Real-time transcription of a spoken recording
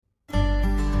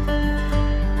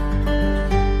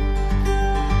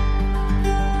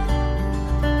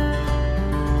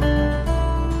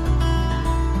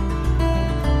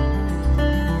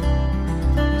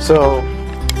So,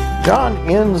 John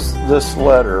ends this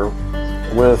letter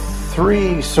with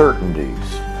three certainties,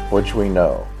 which we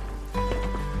know.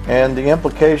 And the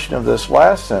implication of this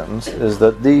last sentence is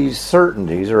that these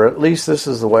certainties, or at least this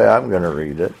is the way I'm going to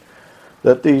read it,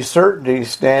 that these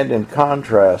certainties stand in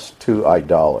contrast to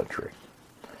idolatry.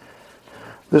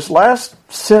 This last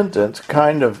sentence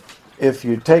kind of, if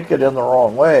you take it in the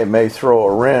wrong way, may throw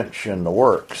a wrench in the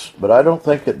works. But I don't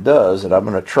think it does, and I'm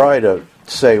going to try to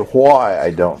say why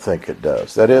I don't think it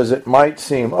does. That is, it might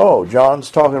seem, oh,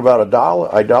 John's talking about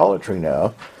idolatry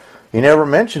now. He never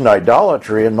mentioned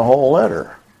idolatry in the whole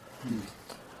letter.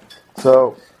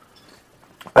 So,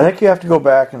 I think you have to go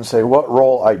back and say what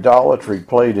role idolatry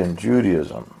played in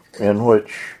Judaism, in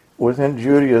which, within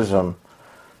Judaism,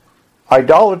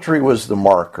 idolatry was the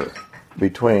marker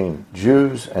between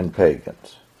Jews and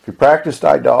pagans. If you practiced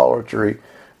idolatry,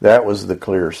 that was the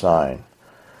clear sign,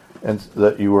 and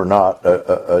that you were not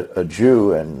a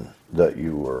Jew, and that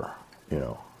you were,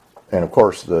 and of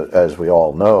course, as we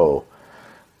all know,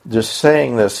 just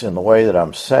saying this in the way that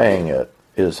I'm saying it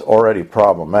is already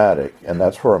problematic, and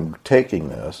that's where I'm taking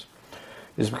this,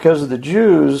 is because the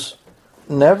Jews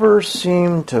never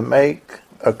seemed to make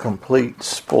a complete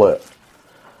split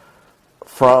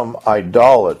from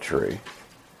idolatry,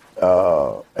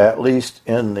 at least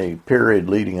in the period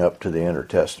leading up to the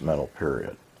intertestamental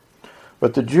period.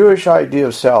 But the Jewish idea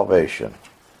of salvation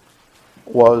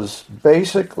was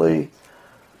basically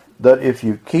that if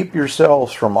you keep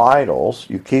yourselves from idols,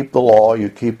 you keep the law, you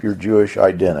keep your Jewish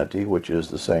identity, which is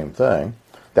the same thing,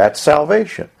 that's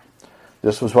salvation.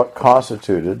 This was what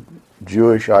constituted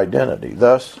Jewish identity.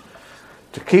 Thus,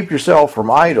 to keep yourself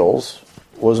from idols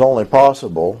was only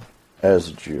possible as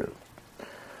a Jew.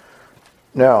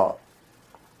 Now,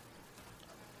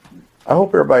 I hope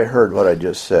everybody heard what I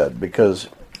just said, because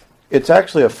it's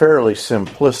actually a fairly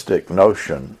simplistic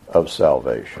notion of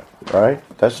salvation, right?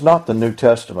 That's not the New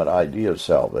Testament idea of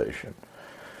salvation.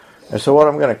 And so what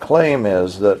I'm going to claim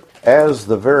is that as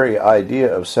the very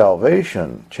idea of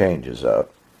salvation changes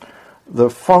up, the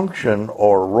function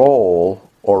or role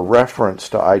or reference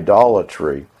to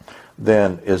idolatry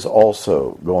then is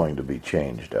also going to be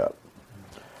changed up.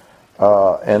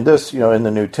 And this, in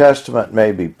the New Testament,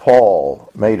 maybe Paul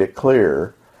made it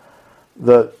clear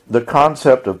that the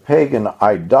concept of pagan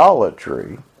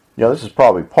idolatry, this is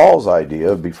probably Paul's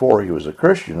idea before he was a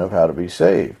Christian of how to be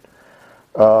saved.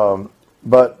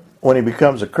 But when he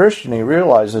becomes a Christian, he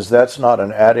realizes that's not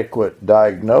an adequate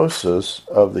diagnosis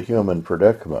of the human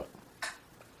predicament.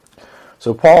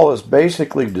 So Paul has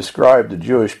basically described the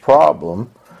Jewish problem.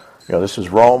 This is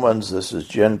Romans, this is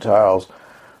Gentiles.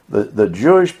 The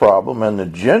Jewish problem and the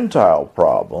Gentile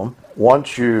problem,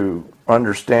 once you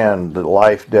understand the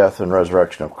life, death, and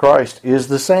resurrection of Christ, is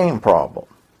the same problem.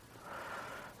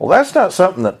 Well, that's not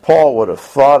something that Paul would have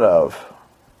thought of,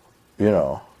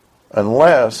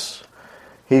 unless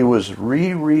he was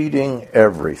rereading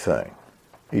everything.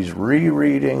 He's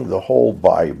rereading the whole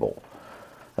Bible.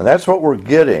 And that's what we're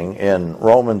getting in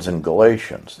Romans and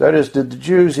Galatians. That is, did the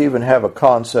Jews even have a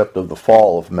concept of the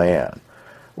fall of man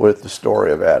with the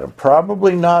story of Adam?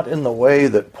 Probably not in the way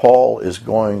that Paul is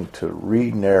going to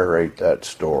re-narrate that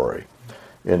story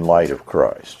in light of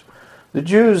Christ. The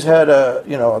Jews had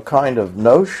a kind of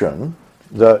notion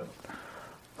that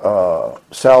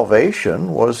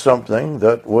salvation was something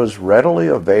that was readily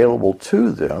available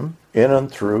to them in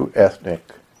and through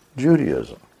ethnic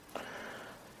Judaism.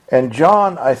 And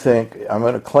John, I think, I'm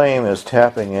going to claim, is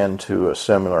tapping into a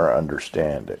similar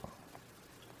understanding.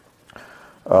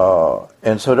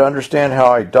 And so to understand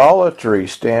how idolatry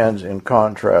stands in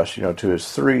contrast, to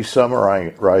his three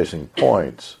summarizing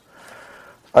points,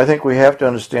 I think we have to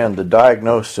understand the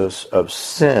diagnosis of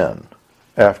sin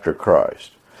after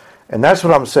Christ. And that's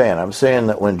what I'm saying. I'm saying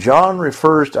that when John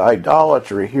refers to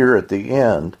idolatry here at the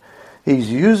end,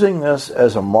 he's using this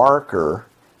as a marker,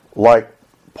 like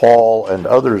Paul and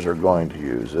others are going to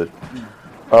use it,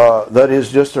 that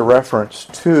is just a reference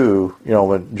to,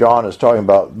 when John is talking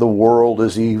about the world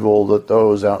is evil, that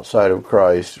those outside of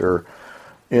Christ are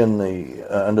in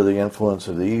under the influence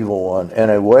of the evil one.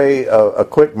 And a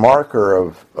quick marker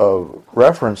of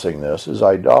referencing this is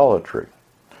idolatry.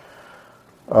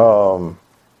 So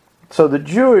the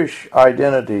Jewish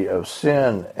identity of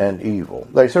sin and evil,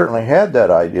 they certainly had that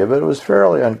idea, but it was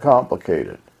fairly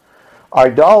uncomplicated.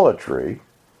 Idolatry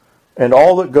and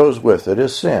all that goes with it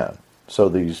is sin. So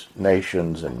these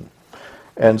nations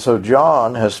and so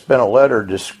John has spent a letter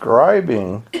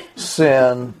describing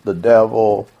sin, the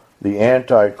devil, the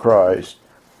Antichrist,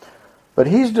 but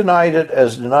he's denied it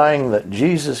as denying that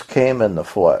Jesus came in the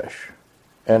flesh,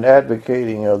 and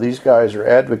advocating, these guys are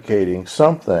advocating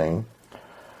something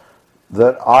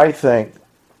that I think,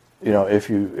 if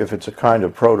it's a kind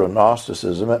of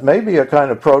proto-Gnosticism, it may be a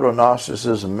kind of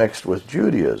proto-Gnosticism mixed with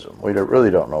Judaism. We really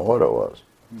don't know what it was.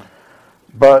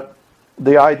 But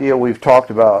the idea we've talked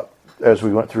about as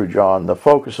we went through John, the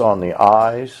focus on the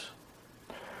eyes,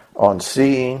 on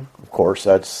seeing, of course,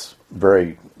 that's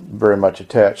very, very much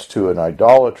attached to an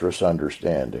idolatrous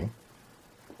understanding.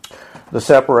 The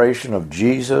separation of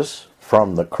Jesus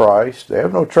from the Christ. They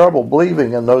have no trouble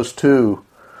believing in those two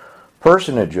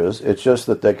personages. It's just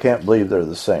that they can't believe they're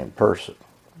the same person.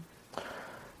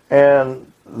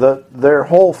 And their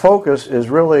whole focus is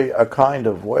really a kind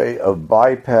of way of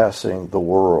bypassing the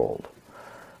world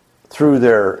through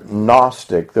their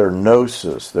Gnostic, their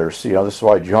gnosis, this is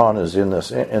why John is in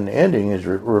this, in the ending, is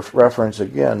reference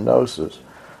again, gnosis.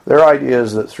 Their idea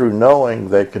is that through knowing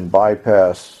they can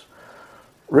bypass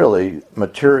really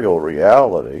material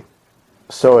reality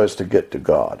so as to get to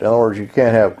God. In other words, you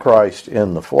can't have Christ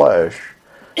in the flesh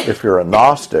if you're a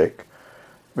Gnostic,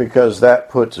 because that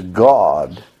puts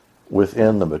God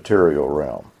within the material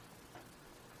realm.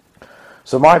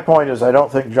 So my point is, I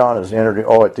don't think John is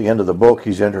at the end of the book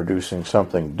he's introducing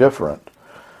something different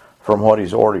from what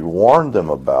he's already warned them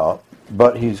about,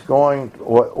 but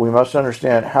we must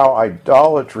understand how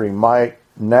idolatry might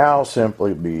now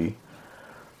simply be,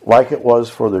 like it was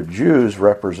for the Jews,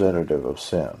 representative of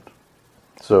sin.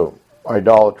 So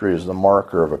idolatry is the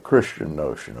marker of a Christian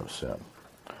notion of sin.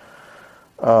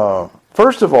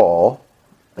 First of all,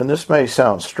 and this may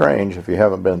sound strange if you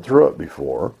haven't been through it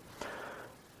before,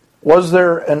 was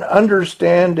there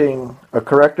a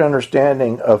correct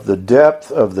understanding of the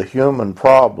depth of the human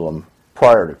problem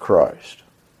prior to Christ?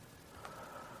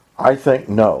 I think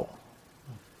no.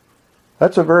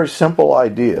 That's a very simple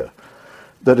idea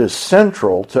that is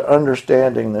central to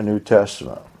understanding the New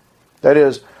Testament. That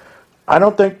is, I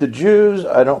don't think the Jews,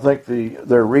 I don't think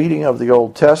their reading of the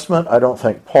Old Testament, I don't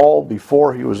think Paul,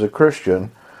 before he was a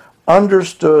Christian,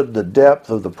 understood the depth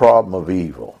of the problem of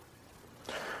evil.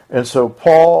 And so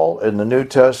Paul in the New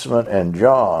Testament and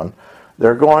John,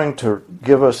 they're going to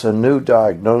give us a new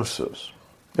diagnosis.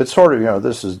 It's sort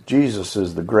of, Jesus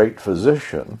is the great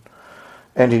physician,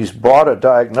 and he's brought a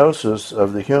diagnosis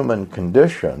of the human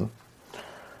condition.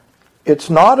 It's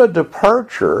not a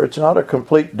departure, it's not a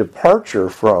complete departure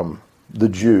from the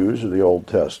Jews of the Old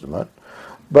Testament,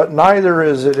 but neither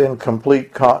is it in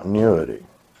complete continuity.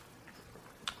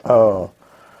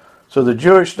 So the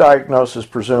Jewish diagnosis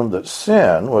presumed that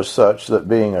sin was such that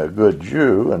being a good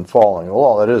Jew and following the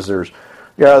law, that is, there's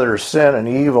sin and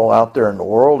evil out there in the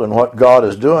world, and what God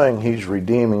is doing, he's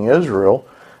redeeming Israel,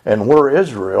 and we're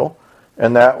Israel,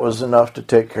 and that was enough to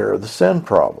take care of the sin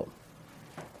problem.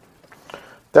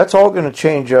 That's all going to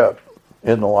change up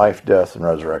in the life, death, and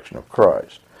resurrection of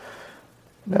Christ.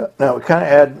 Now we kind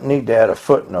of need to add a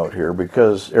footnote here,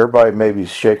 because everybody may be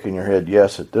shaking your head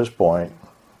yes at this point,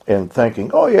 and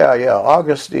thinking, oh yeah,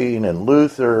 Augustine and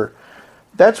Luther,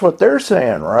 that's what they're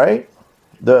saying, right?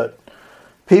 That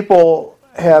people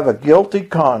have a guilty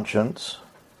conscience,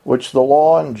 which the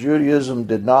law in Judaism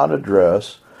did not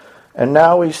address, and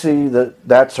now we see that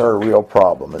that's our real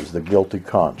problem, is the guilty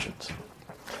conscience.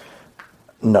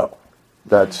 No,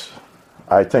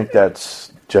 I think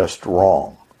that's just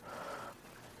wrong.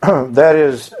 That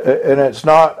is, and it's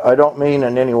not, I don't mean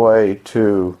in any way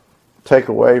to take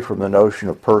away from the notion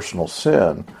of personal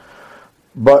sin,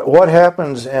 but what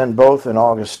happens in both an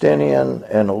Augustinian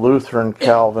and a Lutheran,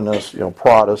 Calvinist,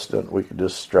 Protestant, we could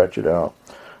just stretch it out,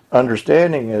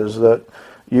 understanding is that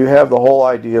you have the whole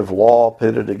idea of law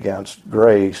pitted against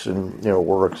grace and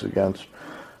works against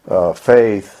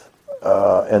faith,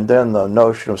 and then the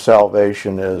notion of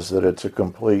salvation is that it's a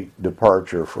complete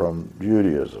departure from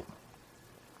Judaism.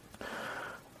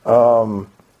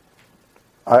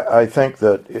 I think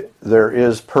that there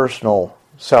is personal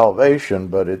salvation,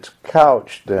 but it's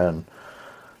couched then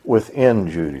within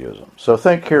Judaism. So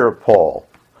think here of Paul.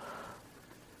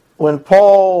 When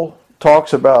Paul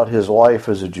talks about his life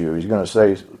as a Jew, he's going to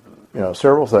say,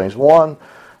 several things. One,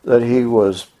 that he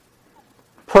was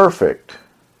perfect,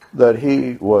 that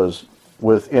he was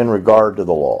in regard to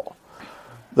the law,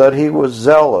 that he was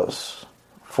zealous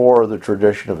for the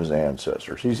tradition of his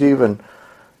ancestors. He's even,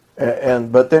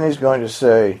 but then he's going to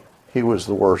say he was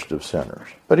the worst of sinners.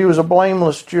 But he was a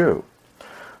blameless Jew.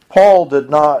 Paul did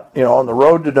not, on the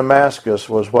road to Damascus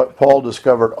was what Paul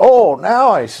discovered. Oh, now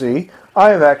I see. I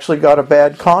have actually got a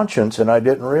bad conscience and I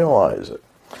didn't realize it.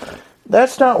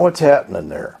 That's not what's happening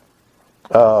there.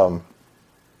 And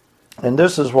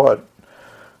this is what,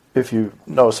 if you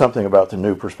know something about the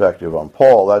new perspective on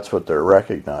Paul, that's what they're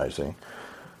recognizing.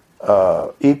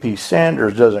 E.P.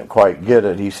 Sanders doesn't quite get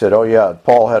it. He said, oh yeah,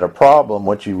 Paul had a problem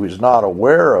which he was not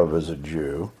aware of as a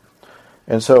Jew.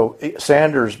 And so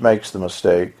Sanders makes the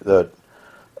mistake that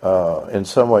in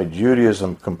some way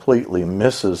Judaism completely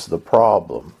misses the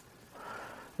problem.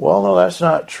 Well, no, that's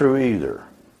not true either.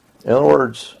 In other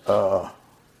words,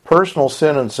 personal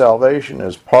sin and salvation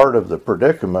is part of the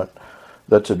predicament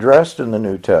that's addressed in the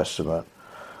New Testament,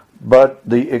 but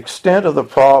the extent of the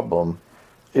problem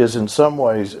is in some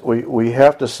ways, we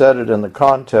have to set it in the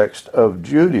context of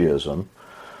Judaism,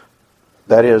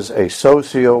 that is a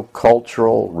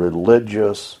socio-cultural,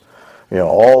 religious,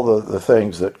 all the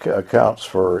things that accounts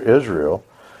for Israel,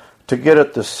 to get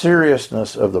at the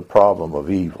seriousness of the problem of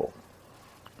evil.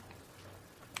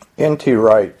 N.T.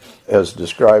 Wright has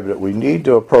described it. We need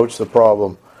to approach the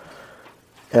problem,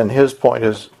 and his point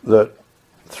is that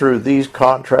through these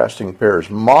contrasting pairs,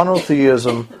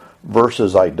 monotheism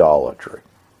versus idolatry.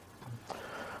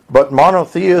 But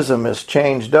monotheism is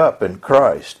changed up in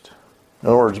Christ. In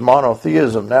other words,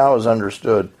 monotheism now is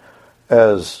understood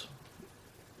as,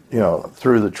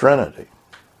 through the Trinity.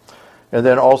 And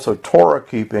then also Torah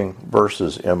keeping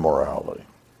versus immorality.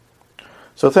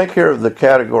 So think here of the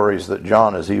categories that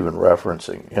John is even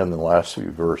referencing in the last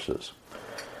few verses.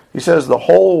 He says the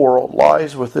whole world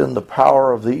lies within the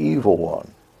power of the evil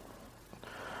one.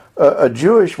 A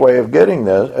Jewish way of getting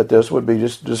at this would be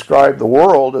just to describe the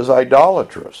world as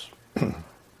idolatrous.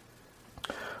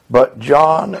 But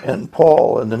John and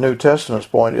Paul in the New Testament's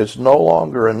point, it's no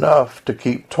longer enough to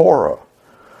keep Torah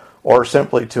or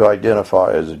simply to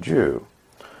identify as a Jew.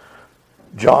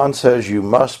 John says you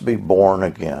must be born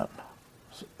again.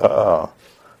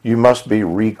 You must be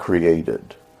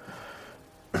recreated.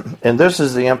 And this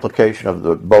is the implication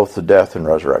of both the death and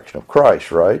resurrection of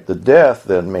Christ, right? The death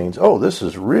then means, this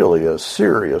is really a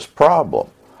serious problem.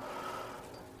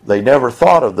 They never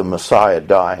thought of the Messiah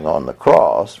dying on the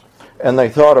cross, and they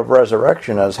thought of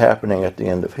resurrection as happening at the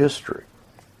end of history.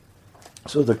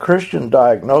 So the Christian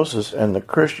diagnosis and the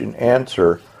Christian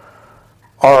answer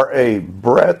are a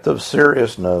breadth of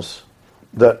seriousness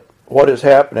that what is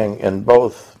happening in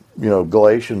both,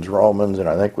 Galatians, Romans, and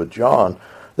I think with John,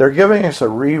 they're giving us a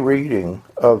rereading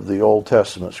of the Old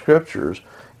Testament scriptures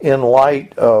in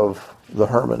light of the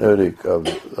hermeneutic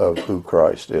of who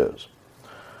Christ is.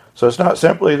 So it's not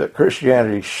simply that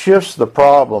Christianity shifts the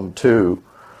problem to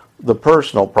the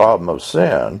personal problem of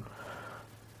sin,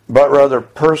 but rather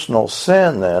personal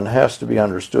sin then has to be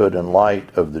understood in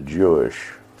light of the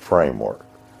Jewish framework.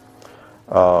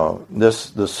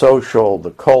 The social,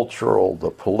 the cultural, the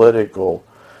political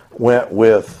went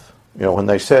with, when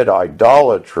they said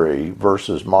idolatry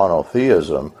versus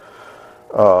monotheism,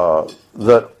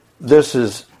 that this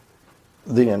is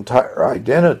the entire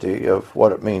identity of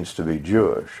what it means to be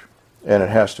Jewish. And it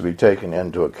has to be taken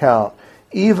into account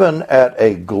even at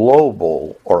a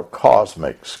global or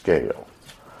cosmic scale.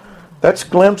 That's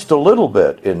glimpsed a little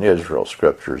bit in Israel's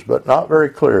scriptures, but not very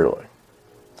clearly.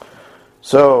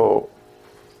 So,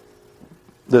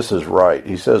 this is right.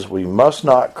 He says we must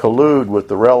not collude with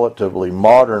the relatively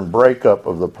modern breakup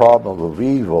of the problem of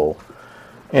evil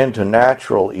into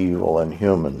natural evil and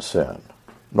human sin.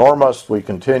 Nor must we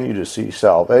continue to see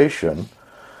salvation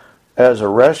as a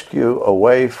rescue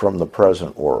away from the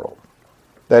present world.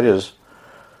 That is,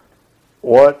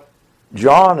 what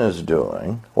John is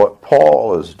doing, what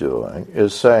Paul is doing,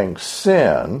 is saying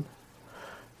sin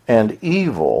and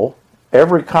evil,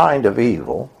 every kind of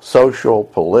evil, social,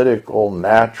 political,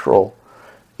 natural,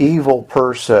 evil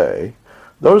per se,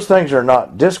 those things are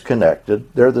not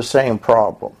disconnected, they're the same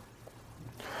problem.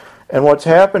 And what's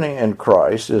happening in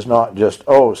Christ is not just,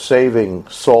 saving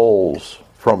souls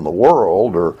from the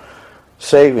world or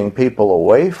saving people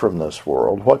away from this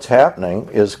world. What's happening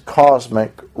is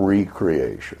cosmic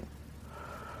recreation.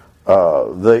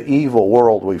 The evil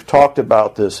world, we've talked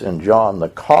about this in John, the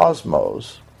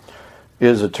cosmos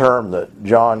is a term that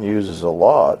John uses a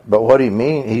lot, but what he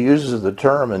uses the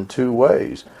term in two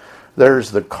ways. There's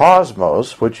the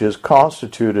cosmos, which is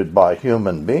constituted by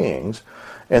human beings,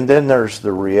 and then there's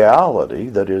the reality,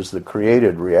 that is the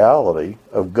created reality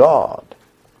of God.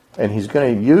 And he's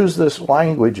going to use this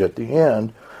language at the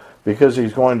end because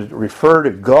he's going to refer to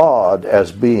God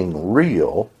as being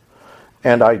real,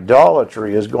 and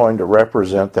idolatry is going to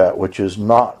represent that which is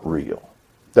not real,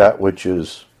 that which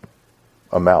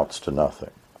amounts to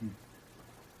nothing.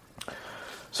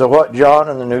 So what John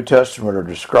and the New Testament are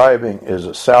describing is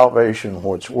a salvation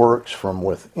which works from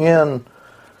within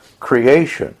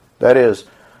creation. That is,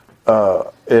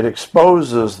 it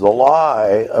exposes the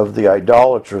lie of the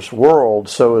idolatrous world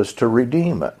so as to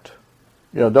redeem it.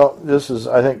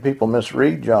 I think people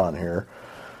misread John here.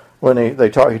 when he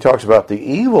talks about the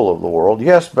evil of the world.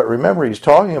 Yes, but remember, he's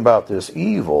talking about this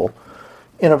evil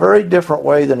in a very different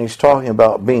way than he's talking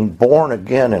about being born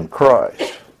again in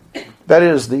Christ. That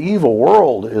is, the evil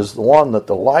world is the one that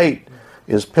the light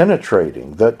is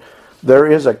penetrating, that there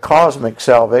is a cosmic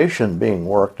salvation being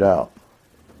worked out.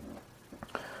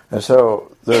 And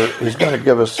so he's going to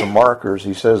give us some markers.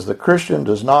 He says the Christian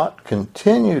does not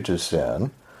continue to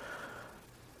sin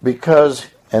because,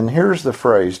 and here's the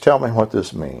phrase, tell me what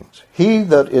this means. He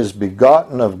that is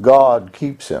begotten of God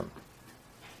keeps him.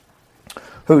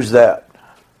 Who's that?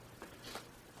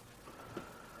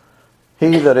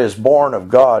 He that is born of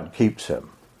God keeps him.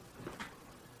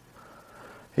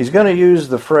 He's going to use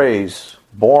the phrase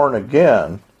born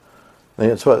again.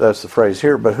 That's the phrase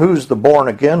here. But who's the born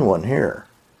again one here?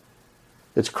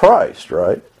 It's Christ,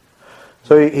 right?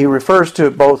 So he refers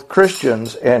to both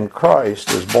Christians and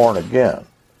Christ as born again.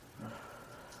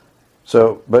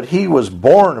 So, but he who was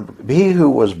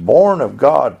born of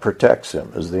God protects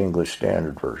him, is the English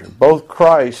Standard Version. Both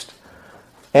Christ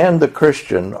and the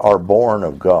Christian are born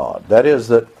of God. That is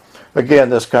that, again,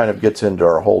 this kind of gets into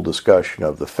our whole discussion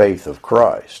of the faith of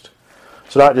Christ.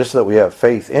 It's not just that we have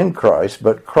faith in Christ,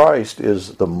 but Christ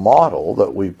is the model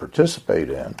that we participate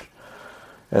in.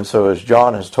 And so as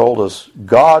John has told us,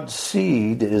 God's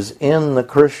seed is in the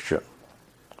Christian.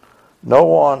 No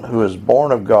one who is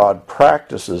born of God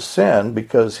practices sin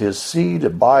because his seed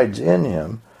abides in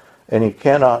him, and he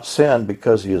cannot sin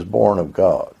because he is born of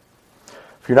God.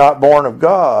 If you're not born of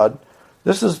God,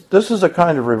 this is a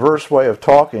kind of reverse way of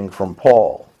talking from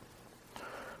Paul.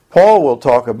 Paul will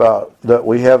talk about that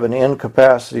we have an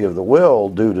incapacity of the will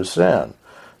due to sin.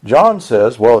 John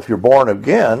says, well, if you're born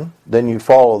again, then you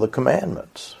follow the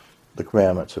commandments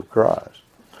of Christ.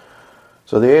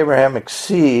 So the Abrahamic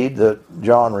seed that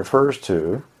John refers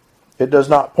to, it does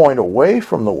not point away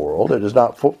from the world. It does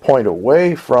not point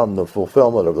away from the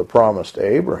fulfillment of the promise to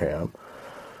Abraham.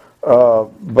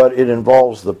 But it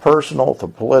involves the personal, the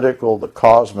political, the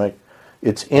cosmic.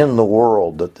 It's in the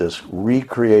world that this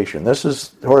recreation. This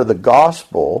is where the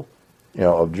gospel,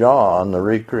 of John, the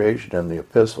recreation and the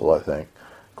epistle, I think,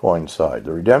 coincide.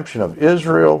 The redemption of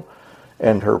Israel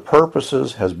and her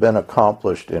purposes has been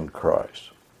accomplished in Christ.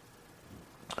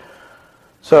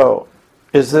 So,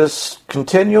 is this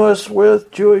continuous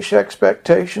with Jewish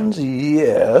expectations?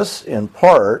 Yes, in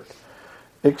part,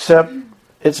 except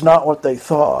it's not what they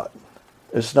thought.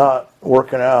 It's not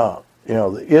working out.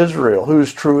 The Israel,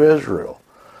 who's true Israel?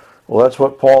 Well, that's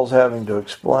what Paul's having to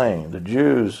explain. The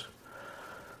Jews,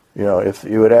 if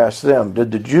you would ask them,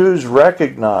 did the Jews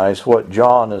recognize what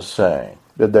John is saying?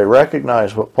 Did they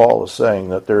recognize what Paul is saying,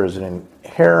 that there is an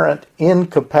inherent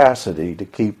incapacity to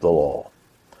keep the law?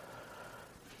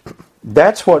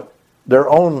 That's what their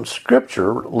own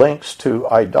scripture links to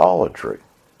idolatry.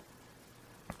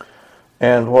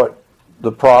 And what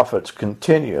the prophets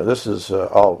continue. This is,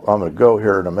 I'm going to go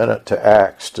here in a minute to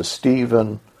Acts, to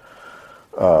Stephen,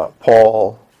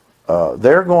 Paul.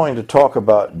 They're going to talk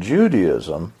about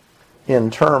Judaism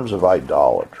in terms of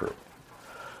idolatry.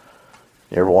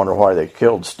 You ever wonder why they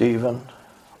killed Stephen?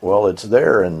 Well, it's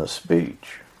there in the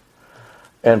speech.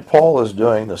 And Paul is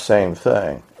doing the same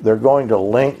thing. They're going to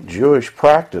link Jewish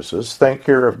practices. Think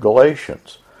here of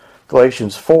Galatians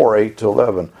 4,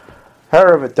 8-11.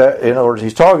 However, in other words,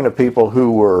 he's talking to people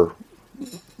who were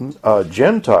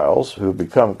Gentiles who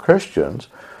become Christians,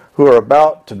 who are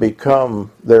about to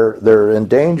become, they're in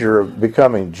danger of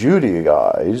becoming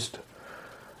Judaized.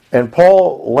 And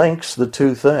Paul links the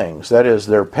two things, that is,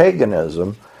 their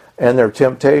paganism and their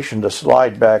temptation to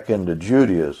slide back into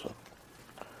Judaism.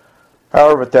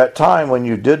 However, at that time, when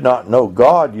you did not know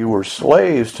God, you were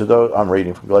slaves to those, I'm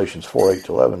reading from Galatians 4,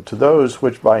 8-11, to those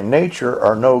which by nature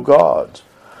are no gods.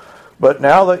 But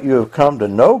now that you have come to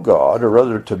know God, or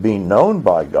rather to be known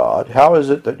by God, how is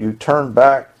it that you turn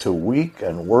back to weak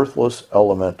and worthless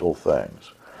elemental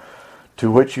things, to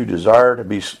which you desire to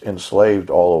be enslaved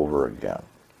all over again?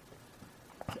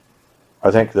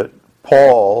 I think that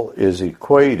Paul is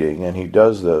equating, and he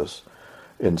does this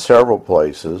in several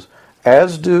places,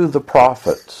 as do the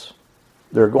prophets.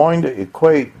 They're going to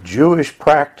equate Jewish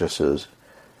practices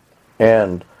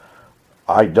and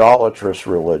idolatrous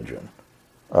religion.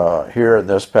 Here in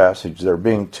this passage, they're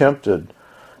being tempted,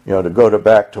 to go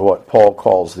back to what Paul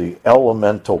calls the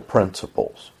elemental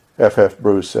principles. F.F.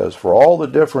 Bruce says, for all the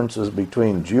differences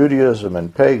between Judaism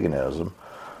and paganism,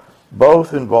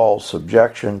 both involve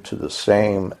subjection to the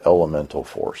same elemental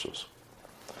forces.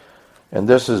 And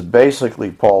this is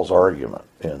basically Paul's argument,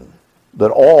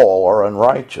 that all are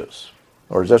unrighteous.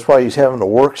 Or that's why he's having to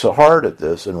work so hard at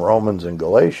this in Romans and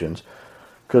Galatians,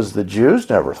 because the Jews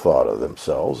never thought of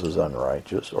themselves as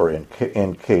unrighteous or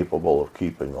incapable of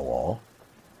keeping the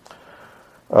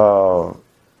law.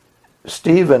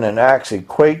 Stephen in Acts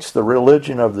equates the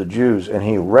religion of the Jews, and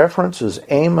he references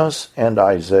Amos and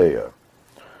Isaiah.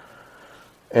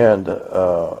 And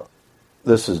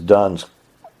this is Dunn's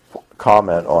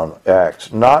comment on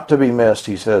Acts. Not to be missed,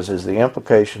 he says, is the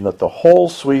implication that the whole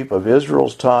sweep of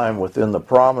Israel's time within the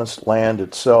promised land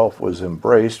itself was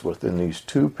embraced within these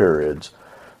two periods,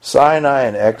 Sinai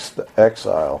and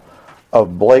exile,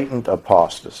 of blatant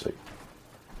apostasy.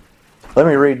 Let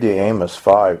me read the Amos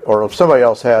 5, or if somebody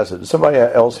else has it. Does somebody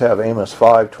else have Amos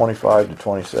 5, 25 to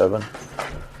 27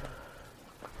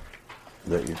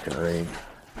 that you can read?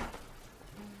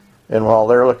 And while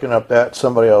they're looking up that,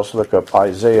 somebody else look up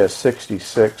Isaiah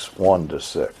 66, 1 to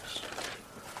 6.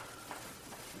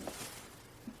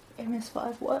 Amos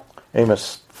 5 what?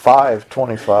 Amos 5,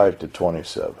 25 to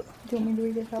 27. Do you want me to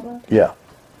read it out loud? Yeah.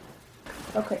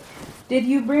 Okay. Did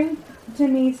you bring to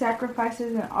me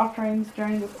sacrifices and offerings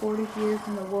during the 40 years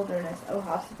in the wilderness, O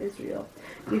house of Israel?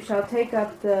 You shall take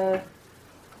up the...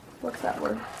 What's that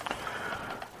word?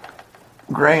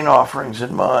 Grain offerings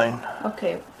in mine.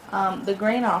 Okay. The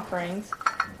grain offerings,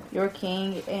 your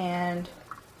king, and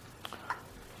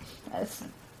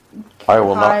I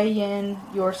will not.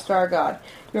 Your star god,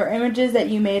 your images that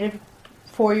you made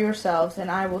for yourselves,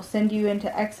 and I will send you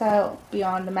into exile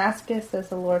beyond Damascus, says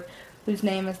the Lord, whose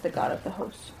name is the God of the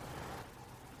host.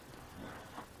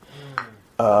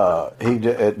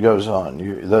 It goes on.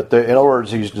 In other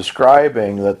words, he's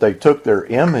describing that they took their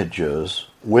images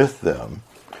with them.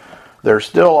 They're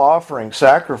still offering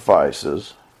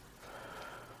sacrifices.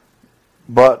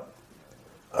 But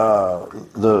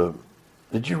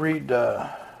did you read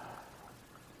woe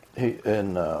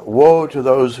to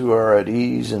those who are at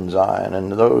ease in Zion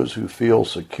and those who feel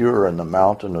secure in the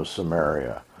mountain of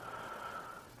Samaria.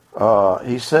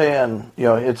 He's saying,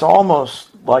 it's almost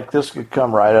like this could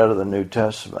come right out of the New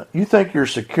Testament. You think you're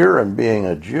secure in being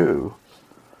a Jew,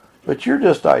 but you're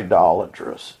just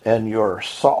idolatrous, and your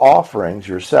offerings,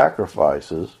 your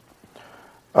sacrifices,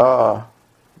 they're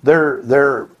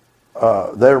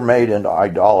made into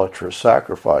idolatrous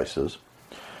sacrifices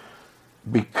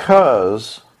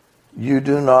because you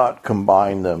do not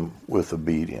combine them with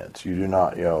obedience. You do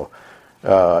not,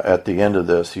 at the end of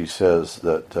this, he says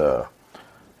that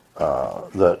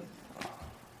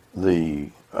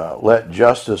let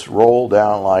justice roll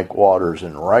down like waters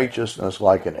and righteousness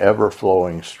like an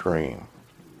ever-flowing stream.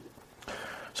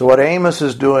 So what Amos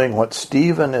is doing, what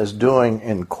Stephen is doing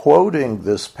in quoting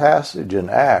this passage in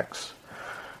Acts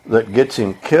that gets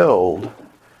him killed,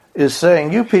 is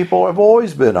saying, you people have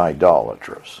always been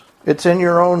idolatrous. It's in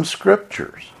your own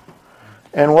scriptures.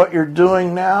 And what you're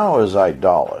doing now is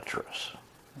idolatrous.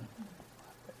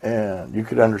 And you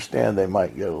could understand they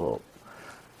might get a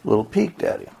little peeked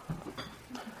at him.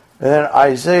 And then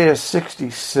Isaiah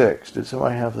 66. Did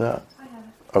somebody have that? I have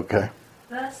it. Okay.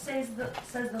 Thus says the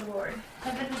Lord,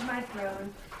 heaven is my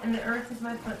throne, and the earth is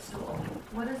my footstool.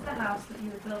 What is the house that you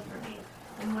have built for me,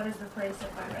 and what is the place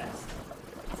of my rest?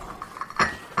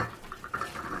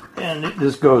 And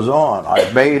this goes on.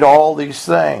 I've made all these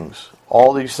things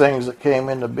that came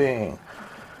into being.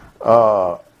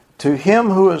 To him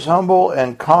who is humble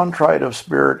and contrite of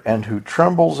spirit and who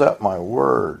trembles at my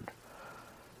word,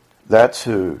 that's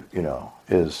who,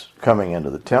 is coming into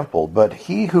the temple. But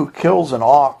he who kills an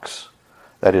ox,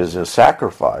 that is a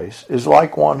sacrifice, is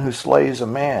like one who slays a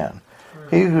man.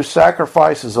 He who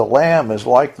sacrifices a lamb is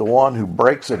like the one who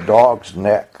breaks a dog's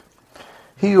neck.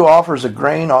 He who offers a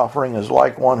grain offering is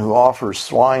like one who offers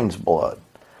swine's blood.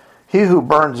 He who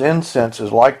burns incense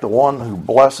is like the one who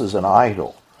blesses an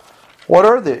idol. What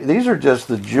are these are just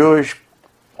the Jewish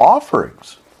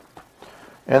offerings.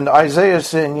 And Isaiah is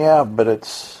saying, yeah,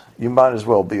 but you might as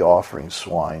well be offering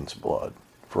swine's blood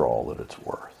for all that it's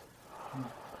worth.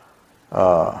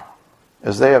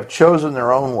 As they have chosen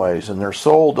their own ways, and their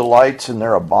soul delights in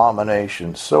their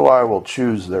abominations, so I will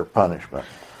choose their punishment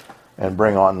and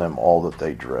bring on them all that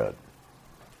they dread.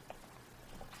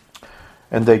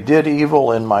 And they did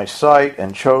evil in my sight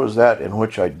and chose that in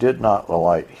which I did not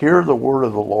delight. Hear the word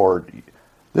of the Lord.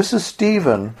 This is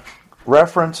Stephen,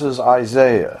 references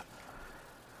Isaiah,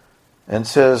 and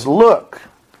says, look,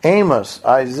 Amos,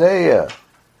 Isaiah,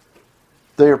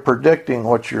 they are predicting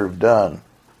what you've done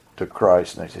to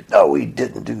Christ. And they said, no, he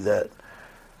didn't do that.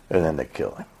 And then they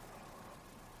kill him.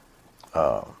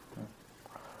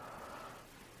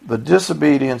 The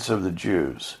disobedience of the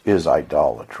Jews is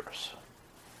idolatrous.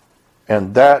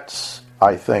 And that's,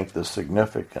 I think, the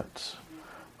significance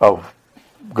of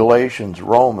Galatians,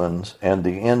 Romans, and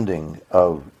the ending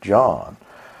of John.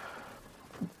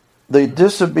 the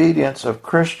disobedience of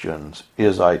Christians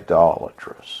is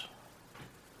idolatrous.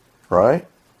 Right?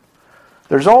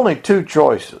 There's only two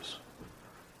choices.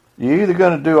 You're either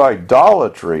going to do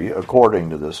idolatry according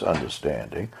to this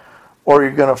understanding, or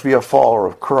you're going to be a follower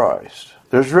of Christ.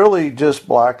 There's really just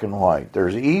black and white.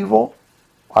 There's evil,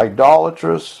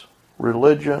 idolatrous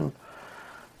religion,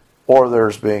 or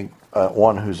there's being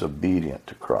one who's obedient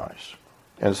to Christ.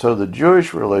 And so the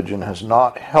Jewish religion has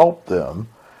not helped them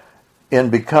in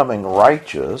becoming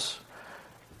righteous.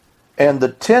 And the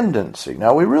tendency,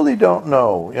 now we really don't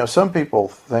know. Some people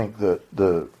think that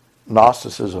the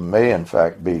Gnosticism may in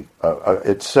fact be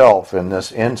itself in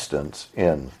this instance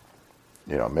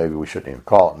maybe we shouldn't even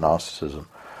call it Gnosticism,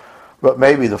 but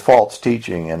maybe the false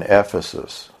teaching in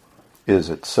Ephesus is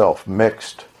itself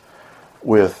mixed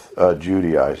with a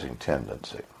Judaizing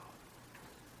tendency.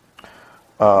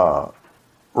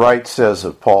 Wright says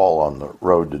of Paul on the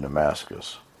road to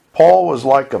Damascus, Paul was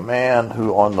like a man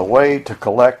who, on the way to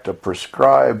collect a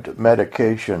prescribed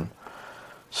medication,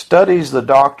 studies the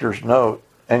doctor's note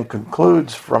and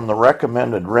concludes from the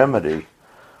recommended remedy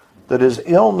that his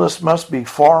illness must be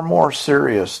far more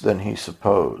serious than he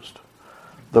supposed.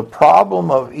 The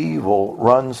problem of evil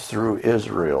runs through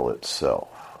Israel itself.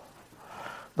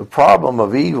 The problem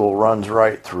of evil runs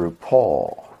right through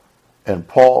Paul, and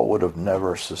Paul would have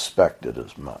never suspected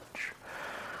as much.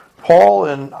 Paul,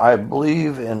 I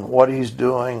believe in what he's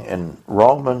doing in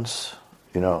Romans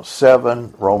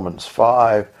 7, Romans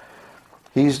 5,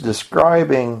 he's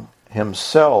describing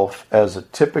himself as a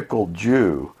typical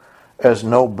Jew as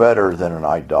no better than an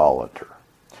idolater.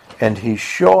 And he's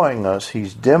showing us,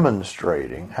 he's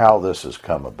demonstrating how this has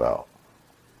come about.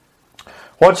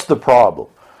 What's the problem?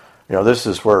 This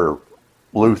is where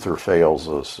Luther fails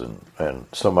us and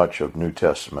so much of New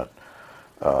Testament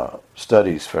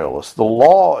studies fail us. The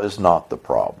law is not the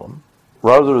problem.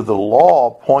 Rather, the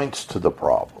law points to the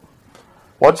problem.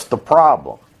 What's the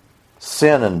problem?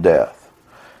 Sin and death.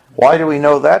 Why do we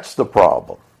know that's the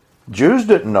problem? Jews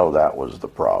didn't know that was the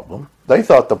problem. They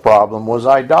thought the problem was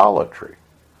idolatry.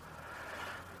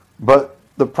 But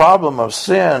the problem of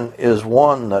sin is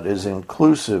one that is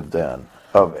inclusive then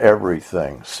of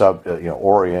everything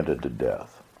oriented to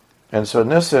death. And so in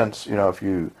this sense,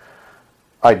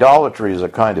 idolatry is a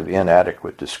kind of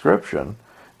inadequate description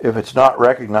if it's not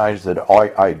recognized that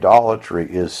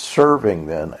idolatry is serving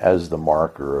then as the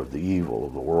marker of the evil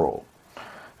of the world.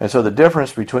 And so the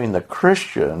difference between the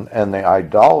Christian and the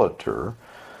idolater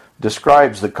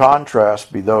describes the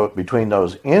contrast between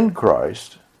those in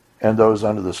Christ and those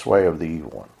under the sway of the evil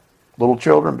one. Little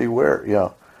children, beware,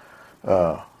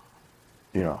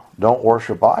 don't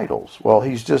worship idols. Well,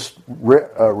 he's just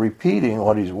repeating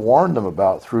what he's warned them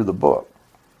about through the book.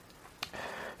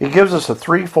 He gives us a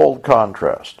threefold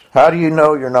contrast. How do you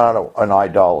know you're not an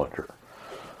idolater?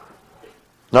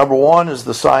 Number one is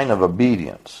the sign of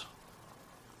obedience.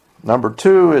 Number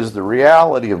two is the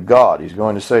reality of God. He's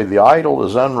going to say the idol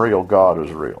is unreal, God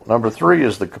is real. Number three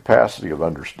is the capacity of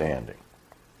understanding.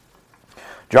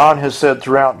 John has said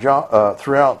throughout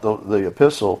the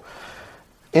epistle,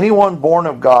 anyone born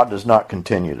of God does not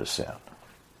continue to sin.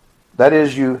 That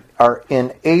is, you are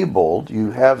enabled,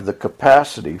 you have the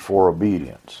capacity for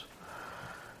obedience.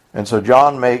 And so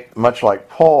John, much like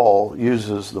Paul,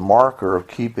 uses the marker of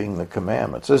keeping the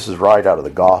commandments. This is right out of the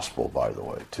gospel, by the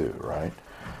way, too, right?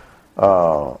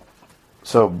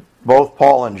 So both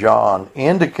Paul and John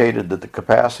indicated that the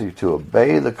capacity to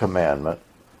obey the commandment,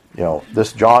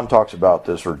 this John talks about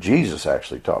this, or Jesus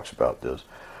actually talks about this,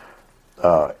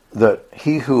 that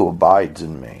he who abides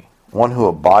in me, one who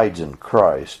abides in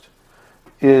Christ,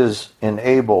 is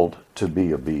enabled to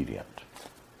be obedient.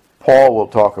 Paul will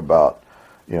talk about,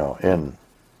 in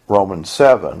Romans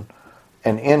 7,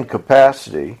 an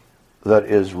incapacity that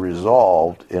is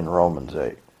resolved in Romans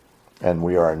 8. And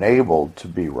we are enabled to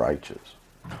be righteous.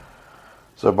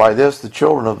 So by this, the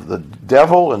children of the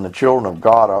devil and the children of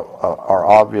God are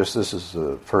obvious. This is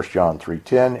 1 John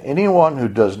 3:10. Anyone who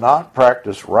does not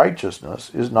practice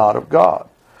righteousness is not of God,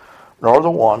 nor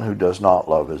the one who does not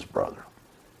love his brother.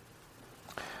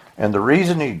 And the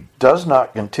reason he does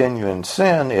not continue in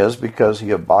sin is because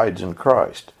he abides in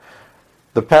Christ.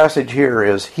 The passage here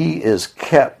is, he is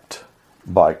kept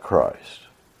by Christ,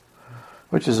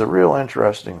 which is a real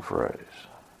interesting phrase.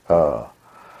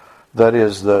 That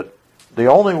is that the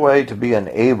only way to be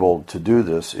enabled to do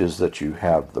this is that you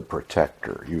have the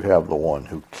protector. You have the one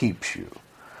who keeps you.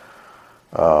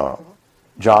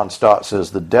 John Stott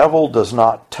says, the devil does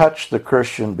not touch the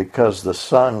Christian because the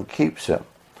Son keeps him.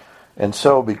 And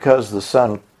so because the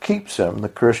Son keeps him, the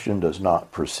Christian does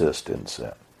not persist in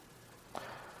sin.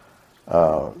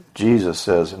 Jesus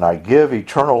says, and I give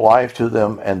eternal life to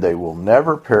them, and they will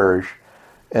never perish,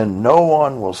 and no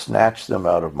one will snatch them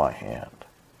out of my hand.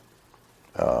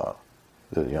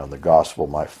 The gospel,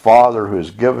 my Father who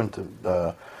has given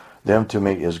them to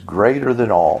me is greater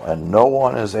than all, and no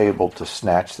one is able to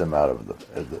snatch them out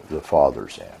of the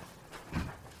Father's hand.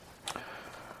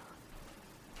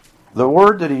 The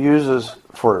word that he uses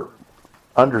for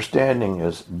understanding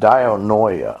is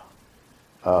dianoia.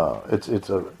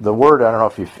 The word, I don't know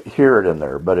if you hear it in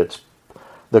there, but it's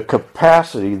the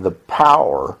capacity, the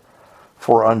power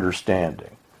for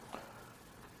understanding.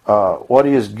 What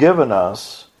he has given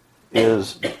us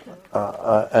is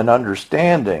an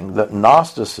understanding that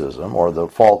Gnosticism, or the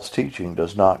false teaching,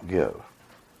 does not give.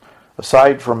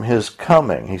 Aside from his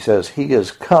coming, he says he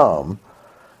has come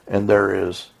and there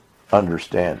is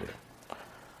understanding.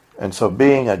 And so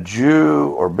being a Jew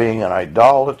or being an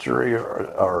idolatry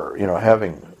or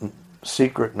having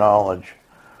secret knowledge,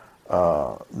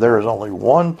 there is only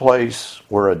one place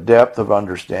where a depth of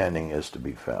understanding is to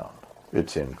be found.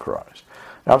 It's in Christ.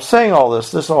 Now, I'm saying all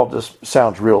this all just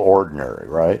sounds real ordinary,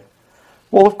 right?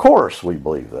 Well, of course we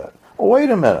believe that. Well,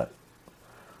 wait a minute.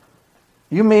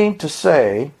 You mean to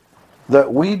say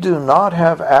that we do not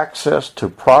have access to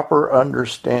proper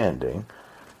understanding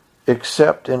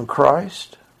except in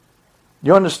Christ?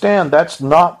 You understand that's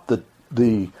not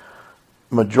the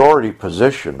majority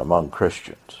position among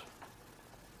Christians.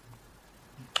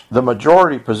 The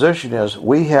majority position is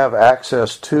we have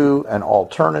access to an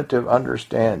alternative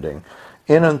understanding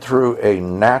in and through a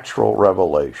natural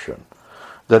revelation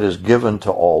that is given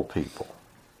to all people.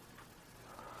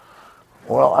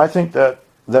 Well, I think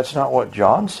that's not what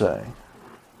John's saying.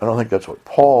 I don't think that's what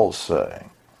Paul's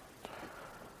saying.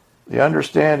 The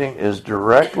understanding is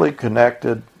directly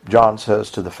connected, John says,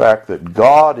 to the fact that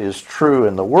God is true,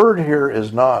 and the word here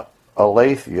is not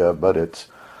aletheia, but it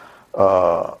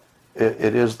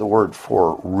is the word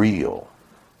for real.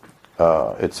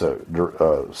 It's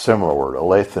a similar word,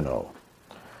 alethino.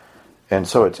 And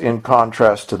so it's in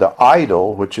contrast to the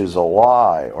idol, which is a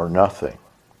lie or nothing.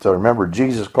 So remember,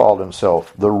 Jesus called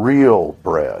himself the real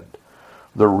bread,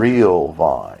 the real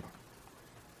vine,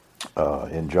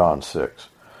 in John 6.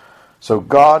 So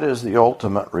God is the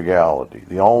ultimate reality,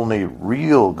 the only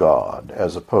real God,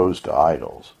 as opposed to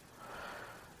idols.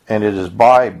 And it is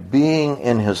by being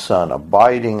in his Son,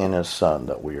 abiding in his Son,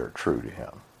 that we are true to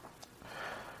him.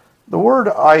 The word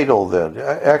idol, then,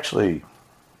 actually,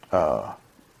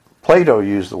 Plato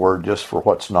used the word just for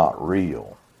what's not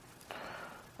real.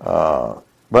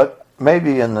 But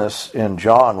maybe in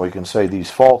John we can say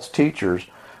these false teachers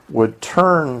would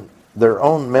turn their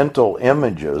own mental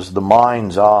images, the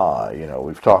mind's eye.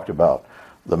 We've talked about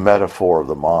the metaphor of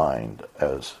the mind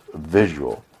as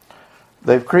visual.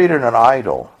 They've created an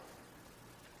idol,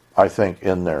 I think,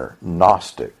 in their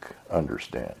Gnostic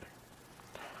understanding.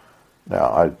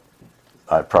 Now,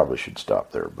 I probably should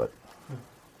stop there, but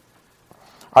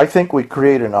I think we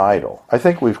create an idol. I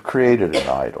think we've created an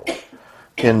idol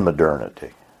in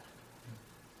modernity.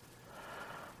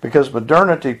 Because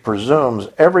modernity presumes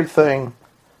everything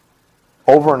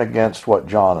over and against what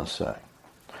John is saying.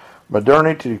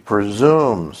 Modernity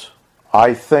presumes,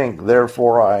 I think,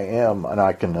 therefore I am, and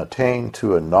I can attain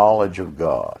to a knowledge of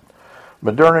God.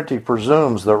 Modernity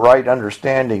presumes the right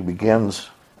understanding begins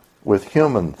with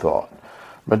human thought.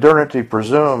 Modernity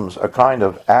presumes a kind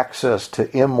of access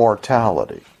to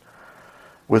immortality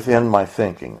within my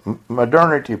thinking.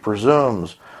 Modernity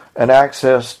presumes an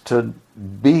access to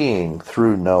being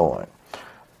through knowing.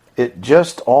 It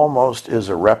just almost is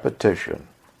a repetition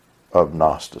of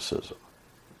Gnosticism.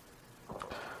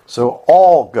 So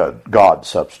all God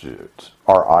substitutes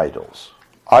are idols.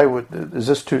 Is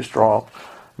this too strong?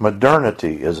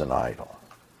 Modernity is an idol.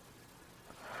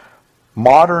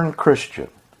 Modern Christian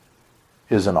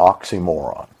is an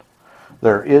oxymoron.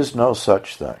 There is no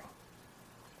such thing.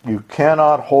 You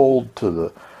cannot hold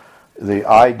to the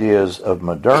ideas of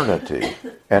modernity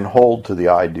and hold to the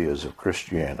ideas of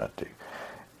Christianity.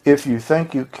 If you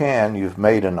think you can, you've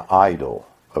made an idol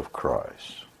of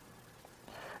Christ.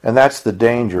 And that's the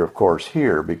danger, of course,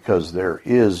 here, because there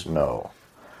is no.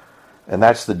 And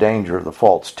that's the danger of the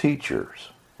false teachers.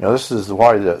 This is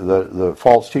why the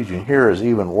false teaching here is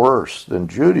even worse than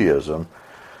Judaism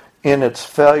in its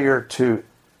failure to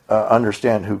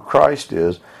understand who Christ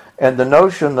is, and the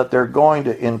notion that they're going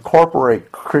to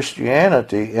incorporate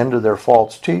Christianity into their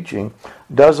false teaching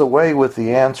does away with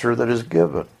the answer that is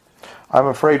given. I'm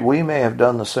afraid we may have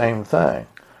done the same thing.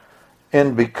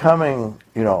 In becoming,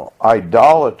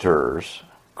 idolaters,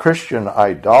 Christian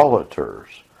idolaters,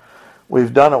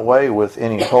 we've done away with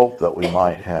any hope that we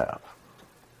might have.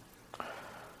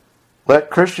 Let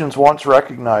Christians once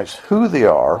recognize who they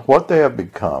are, what they have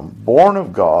become, born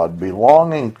of God,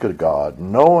 belonging to God,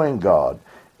 knowing God,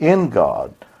 in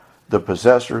God, the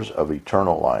possessors of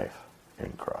eternal life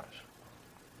in Christ.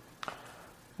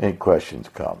 Any questions,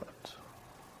 comments?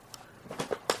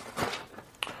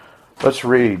 Let's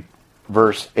read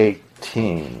verse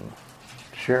 18.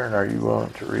 Sharon, are you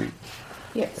willing to read?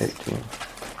 Yes. 18.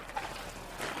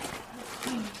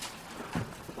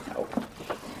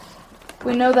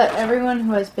 We know that everyone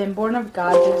who has been born of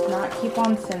God does not keep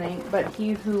on sinning, but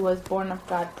he who was born of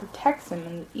God protects him,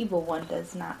 and the evil one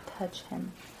does not touch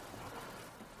him.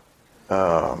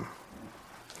 And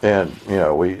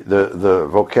the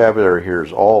vocabulary here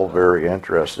is all very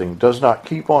interesting. Does not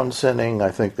keep on sinning.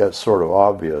 I think that's sort of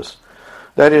obvious.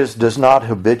 That is, does not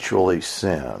habitually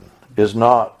sin. Is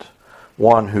not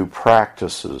one who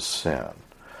practices sin.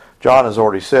 John has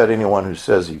already said anyone who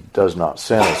says he does not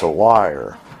sin is a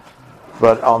liar.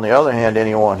 But on the other hand,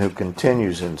 anyone who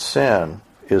continues in sin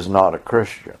is not a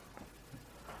Christian.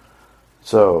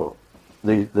 So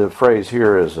the phrase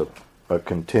here is a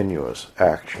continuous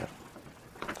action.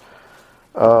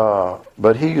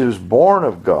 But he who's born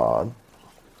of God,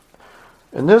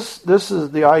 and this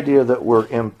is the idea that we're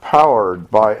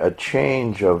empowered by a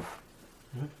change of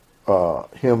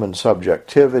human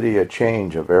subjectivity, a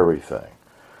change of everything.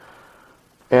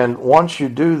 And once you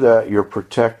do that, you're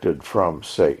protected from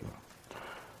Satan.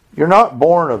 You're not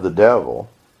born of the devil.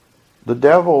 The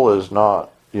devil is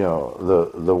not,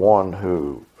 the one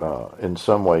who, in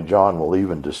some way, John will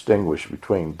even distinguish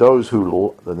between those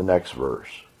who, the next verse,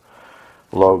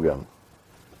 Logan,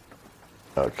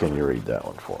 can you read that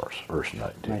one for us? Verse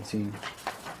 19.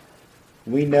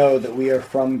 We know that we are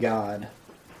from God,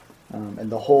 and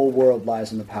the whole world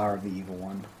lies in the power of the evil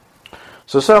one.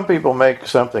 So some people make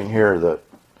something here that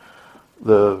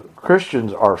the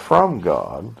Christians are from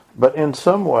God, but in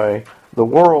some way the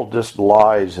world just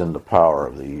lies in the power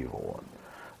of the evil one.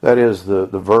 That is, the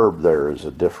verb there is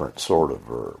a different sort of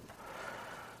verb.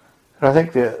 And I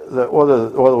think that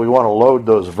whether we want to load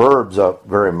those verbs up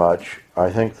very much, I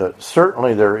think that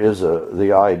certainly there is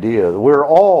the idea that we're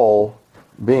all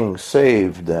being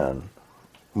saved then,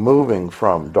 moving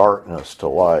from darkness to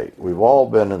light. We've all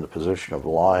been in the position of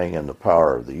lying in the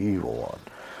power of the evil one.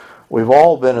 We've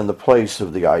all been in the place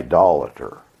of the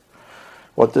idolater.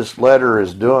 What this letter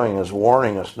is doing is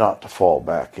warning us not to fall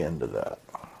back into that.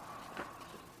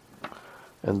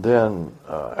 And then,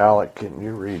 Alec, can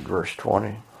you read verse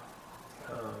 20?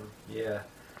 Yeah.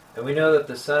 And we know that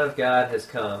the Son of God has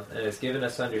come and has given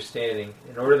us understanding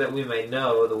in order that we may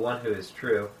know the one who is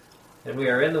true. And we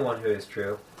are in the one who is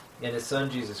true, in his Son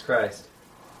Jesus Christ.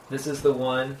 This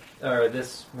one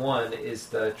is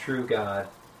the true God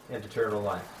and eternal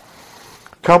life.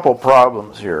 Couple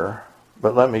problems here,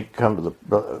 but let me come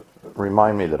to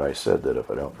remind me that I said that if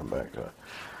I don't come back to it.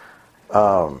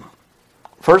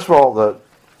 First of all,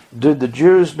 did the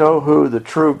Jews know who the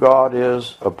true God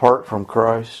is apart from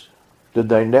Christ? Did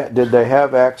they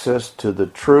have access to the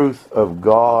truth of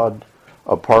God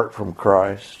apart from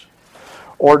Christ?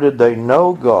 Or did they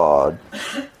know God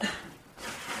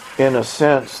in a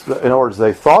sense, in other words,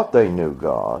 they thought they knew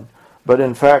God, but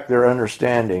in fact their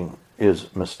understanding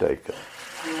is mistaken?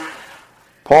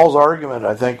 Paul's argument,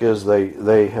 I think, is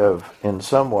they have, in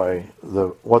some way,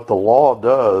 what the law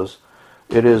does,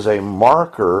 it is a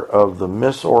marker of the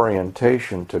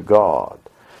misorientation to God.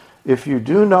 If you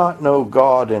do not know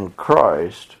God in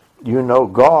Christ, you know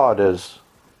God as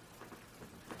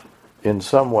in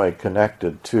some way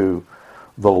connected to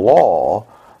the law,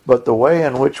 but the way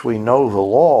in which we know the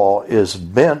law is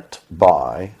bent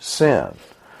by sin.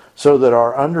 So that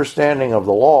our understanding of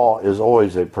the law is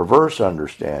always a perverse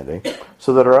understanding,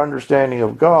 so that our understanding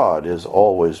of God is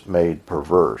always made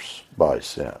perverse by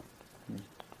sin.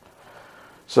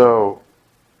 So,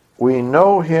 we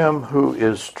know him who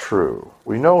is true.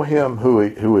 We know him who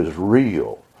is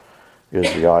real,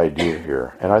 is the idea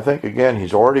here. And I think, again,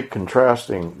 he's already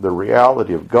contrasting the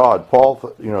reality of God.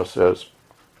 Paul, says,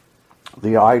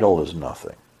 the idol is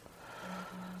nothing.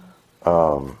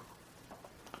 And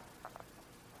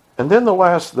then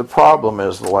the problem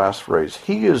is the last phrase.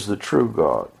 He is the true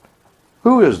God.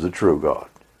 Who is the true God?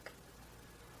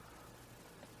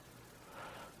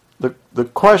 The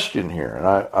question here, and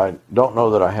I don't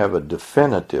know that I have a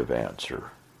definitive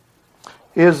answer,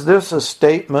 is this a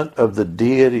statement of the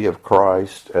deity of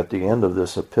Christ at the end of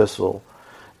this epistle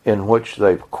in which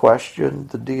they've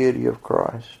questioned the deity of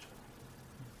Christ?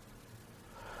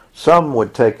 Some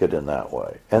would take it in that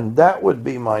way, and that would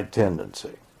be my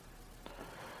tendency,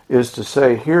 is to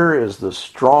say here is the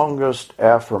strongest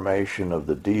affirmation of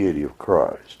the deity of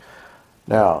Christ.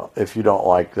 Now, if you don't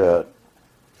like that,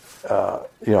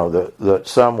 that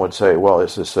some would say, well,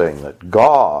 this is saying that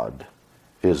God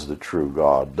is the true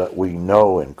God that we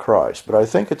know in Christ. But I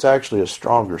think it's actually a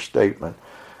stronger statement.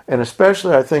 And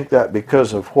especially I think that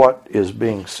because of what is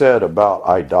being said about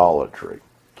idolatry.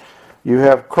 You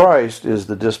have Christ is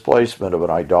the displacement of an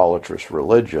idolatrous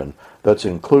religion that's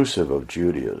inclusive of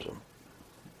Judaism.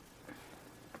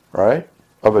 Right?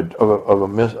 Of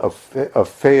a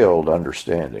failed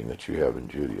understanding that you have in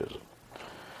Judaism.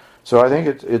 So I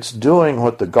think it's doing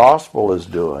what the gospel is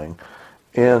doing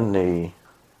in the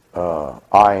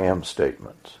I am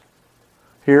statements.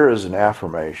 Here is an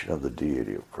affirmation of the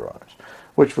deity of Christ,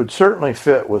 which would certainly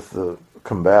fit with the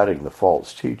combating the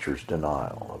false teacher's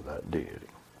denial of that deity.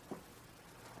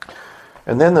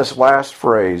 And then this last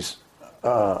phrase,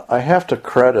 I have to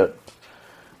credit,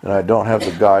 and I don't have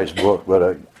the guy's book,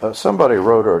 but somebody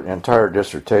wrote an entire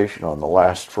dissertation on the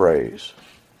last phrase.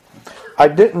 I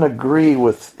didn't agree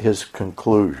with his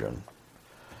conclusion.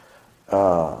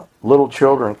 Little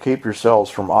children, keep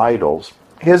yourselves from idols.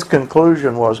 His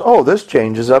conclusion was, this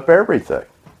changes up everything.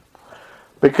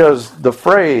 Because the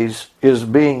phrase is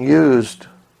being used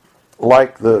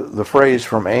like the phrase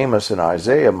from Amos and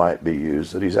Isaiah might be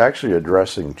used, that he's actually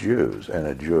addressing Jews and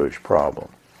a Jewish problem.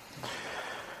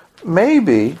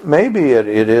 Maybe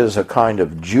it is a kind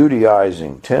of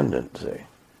Judaizing tendency.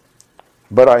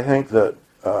 But I think that,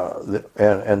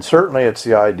 and certainly it's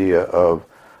the idea of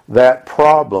that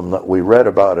problem that we read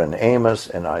about in Amos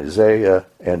and Isaiah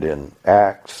and in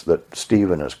Acts that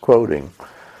Stephen is quoting,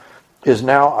 is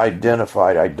now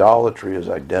identified, idolatry is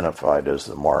identified as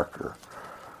the marker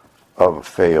of a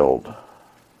failed,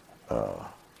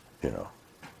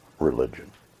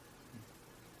 religion.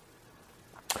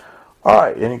 All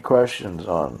right, any questions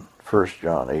on 1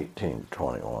 John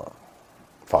 18:21,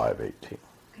 5:18?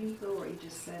 Can you go where you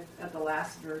just said at the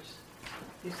last verse?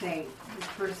 You're saying this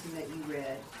person that you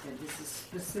read, that this is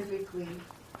specifically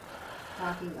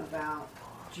talking about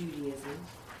Judaism.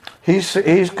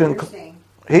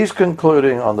 He's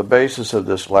concluding on the basis of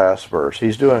this last verse.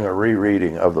 He's doing a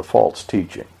rereading of the false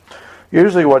teaching.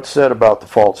 Usually what's said about the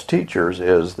false teachers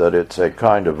is that it's a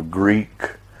kind of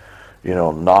Greek,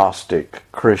 Gnostic,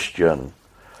 Christian,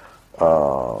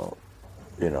 false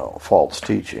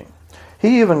teaching.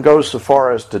 He even goes so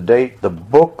far as to date the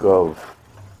book of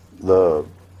the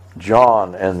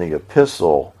John and the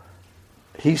epistle.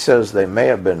 He says they may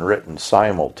have been written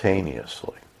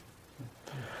simultaneously.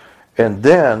 And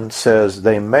then says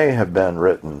they may have been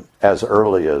written as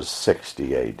early as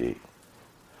 60 AD.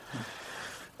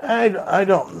 I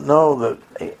don't know that,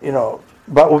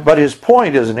 but his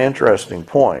point is an interesting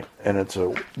point, and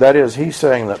that is he's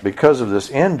saying that because of this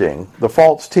ending, the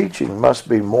false teaching must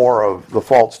be more of the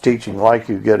false teaching like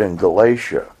you get in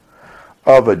Galatia,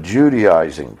 of a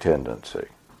Judaizing tendency.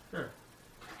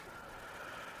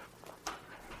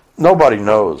 Nobody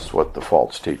knows what the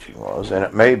false teaching was, and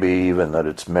it may be even that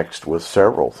it's mixed with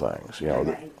several things.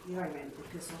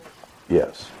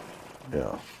 Yes,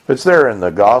 yeah. It's there in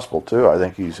the gospel too. I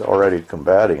think he's already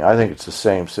combating. I think it's the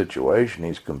same situation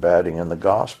he's combating in the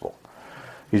gospel.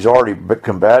 He's already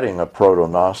combating a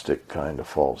proto-Gnostic kind of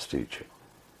false teaching.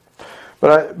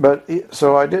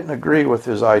 So I didn't agree with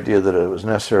his idea that it was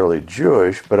necessarily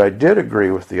Jewish, but I did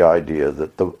agree with the idea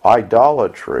that the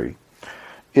idolatry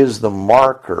is the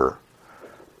marker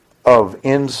of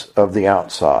the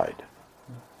outside.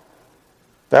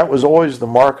 That was always the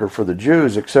marker for the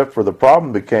Jews, except for the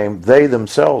problem became they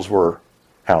themselves were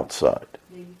outside.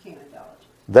 They became idolaters.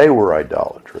 They were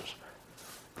idolaters,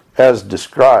 as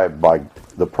described by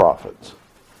the prophets.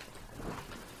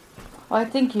 Well, I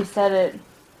think you said it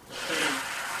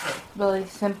really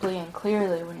simply and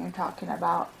clearly when you're talking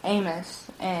about Amos,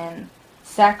 and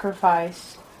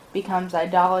sacrifice becomes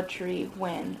idolatry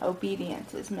when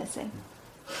obedience is missing.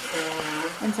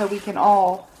 And so we can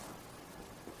all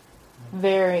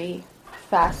very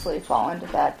fastly fall into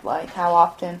that. Like, how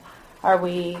often are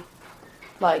we,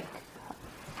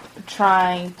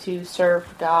 trying to serve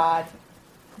God,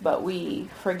 but we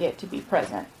forget to be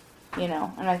present,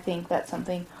 And I think that's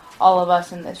something all of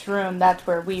us in this room, that's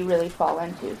where we really fall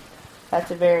into.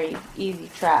 That's a very easy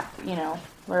trap,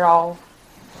 We're all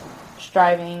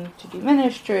striving to do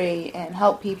ministry and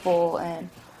help people and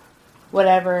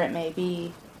whatever it may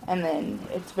be. And then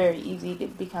it's very easy to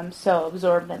become so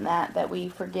absorbed in that we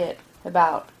forget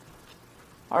about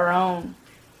our own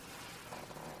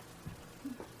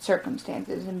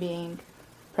circumstances and being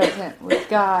present with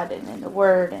God and in the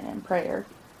Word and in prayer.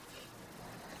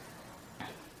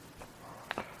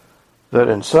 That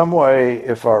in some way,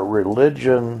 if our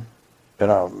religion,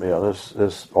 and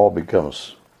this all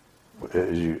becomes,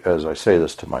 as I say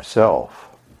this to myself,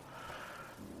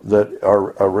 that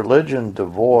are a religion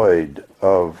devoid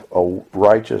of a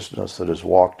righteousness that is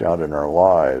walked out in our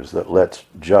lives that lets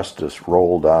justice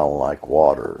roll down like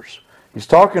waters. He's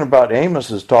talking about,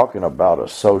 Amos is talking about a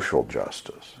social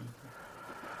justice.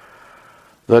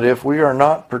 That if we are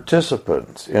not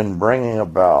participants in bringing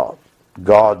about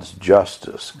God's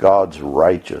justice, God's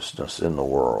righteousness in the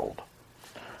world,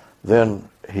 then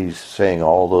he's saying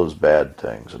all those bad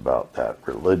things about that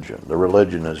religion. The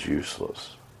religion is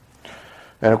useless.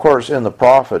 And of course, in the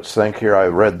prophets, think here, I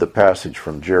read the passage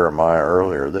from Jeremiah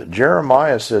earlier, that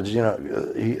Jeremiah says,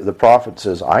 the prophet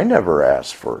says, I never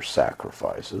asked for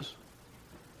sacrifices.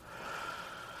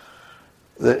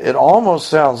 It almost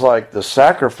sounds like the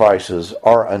sacrifices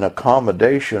are an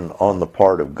accommodation on the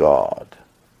part of God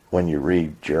when you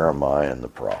read Jeremiah and the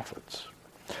prophets.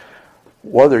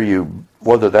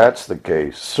 Whether that's the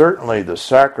case, certainly the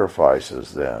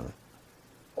sacrifices then,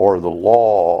 or the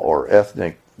law or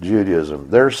ethnic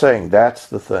Judaism, they're saying that's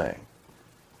the thing.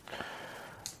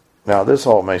 Now, this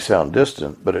all may sound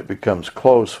distant, but it becomes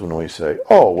close when we say,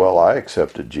 oh, well, I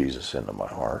accepted Jesus into my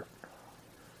heart.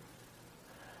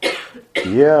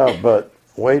 Yeah, but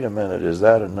wait a minute, is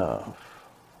that enough?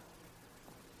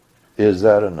 Is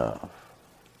that enough?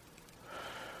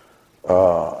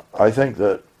 I think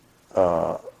that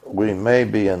we may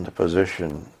be in the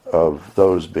position of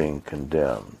those being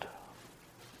condemned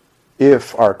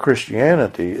if our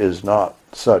Christianity is not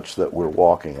such that we're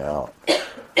walking out,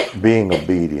 being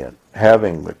obedient,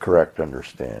 having the correct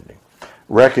understanding,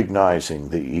 recognizing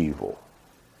the evil,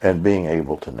 and being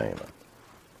able to name it.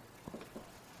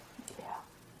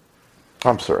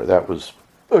 I'm sorry, that was...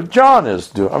 John is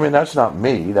doing... that's not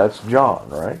me, that's John,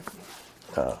 right?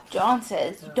 John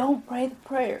says, don't pray the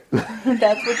prayer.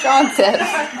 That's what John says.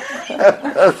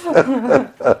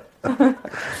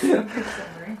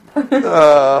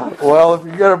 Well, if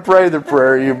you're going to pray the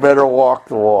prayer, you better walk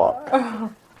the walk.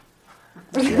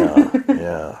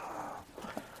 Yeah.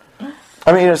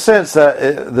 In a sense, that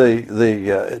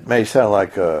it may sound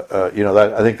like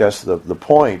I think that's the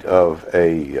point of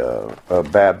a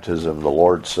baptism, the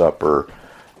Lord's Supper,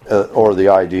 or the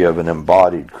idea of an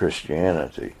embodied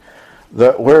Christianity.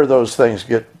 Where those things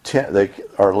they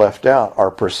are left out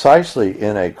are precisely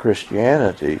in a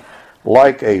Christianity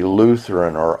like a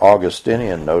Lutheran or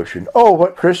Augustinian notion. Oh,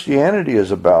 what Christianity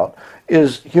is about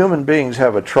is human beings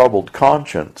have a troubled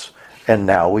conscience, and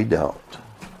now we don't.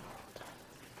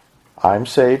 I'm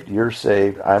saved, you're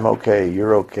saved, I'm okay,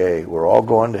 you're okay. We're all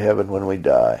going to heaven when we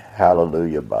die.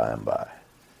 Hallelujah, by and by.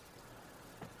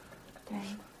 Okay.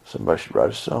 Somebody should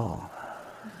write a song.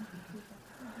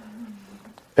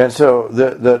 And so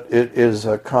that it is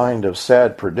a kind of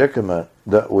sad predicament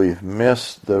that we've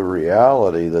missed the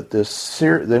reality that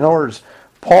in other words,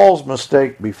 Paul's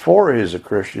mistake before he's a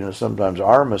Christian is sometimes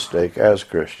our mistake as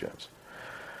Christians.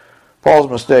 Paul's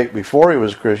mistake before he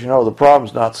was a Christian, the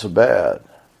problem's not so bad.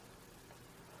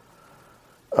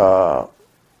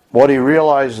 What he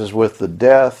realizes with the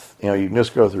death, you can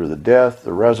just go through the death,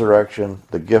 the resurrection,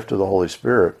 the gift of the Holy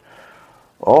Spirit.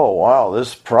 Oh, wow,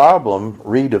 this problem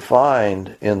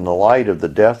redefined in the light of the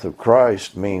death of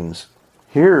Christ means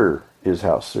here is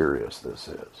how serious this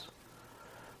is.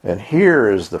 And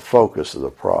here is the focus of the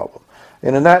problem.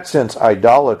 And in that sense,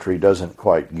 idolatry doesn't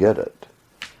quite get it,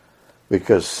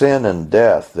 because sin and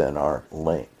death then aren't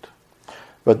linked.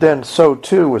 But then so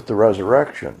too with the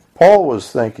resurrection. Paul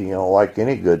was thinking, like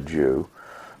any good Jew,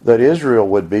 that Israel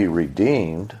would be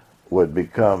redeemed, would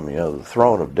become, the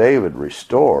throne of David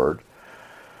restored.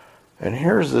 And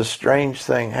here's this strange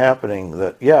thing happening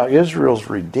that, Israel's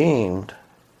redeemed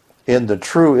in the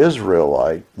true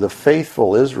Israelite, the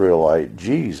faithful Israelite,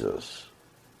 Jesus.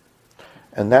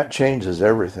 And that changes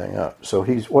everything up. So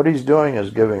what he's doing is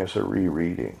giving us a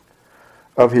rereading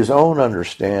of his own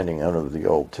understanding out of the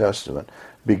Old Testament,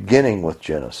 beginning with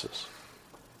Genesis.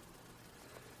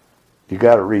 You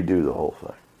got to redo the whole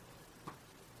thing.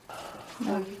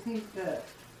 So you think the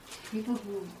people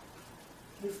who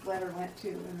this letter went to,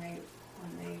 when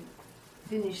they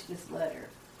finish this letter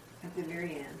at the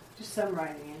very end, just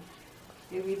summarizing it,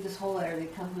 they read this whole letter, they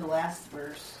come to the last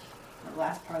verse, the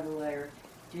last part of the letter,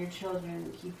 dear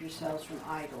children, keep yourselves from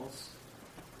idols.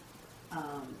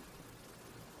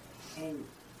 And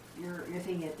you're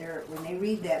thinking that when they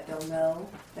read that, they'll know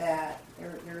that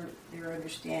they're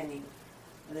understanding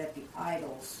that the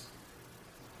idols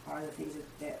are the things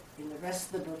that in the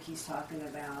rest of the book he's talking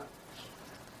about.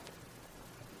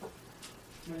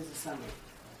 What is the summary?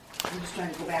 I'm just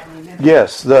trying to go back and remember.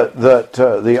 Yes, that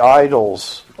the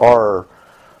idols are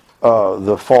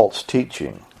the false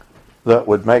teaching that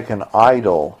would make an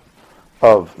idol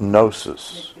of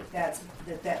gnosis. That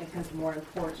becomes more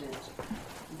important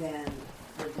than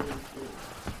said that he's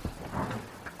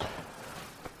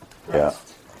Yeah.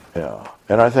 Yeah.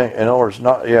 And I think, in other words,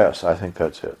 yes, I think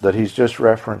that's it. That he's just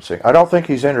referencing. I don't think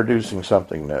he's introducing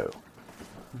something new.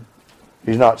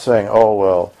 He's not saying,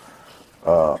 and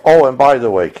by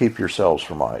the way, keep yourselves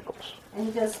from idols. And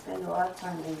he does spend a lot of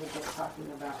time in the book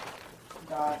talking about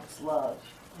God's love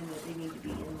and that they need to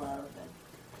be in love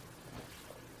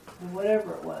and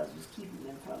whatever it was keeping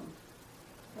them from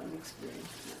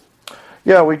experiencing it.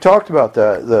 Yeah, we talked about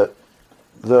that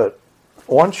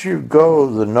once you go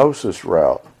the gnosis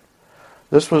route,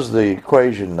 this was the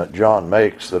equation that John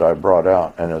makes that I brought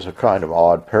out, and is a kind of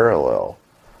odd parallel,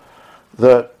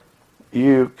 that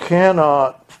you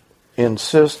cannot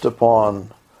insist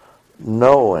upon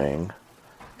knowing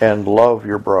and love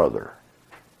your brother.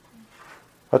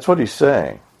 That's what he's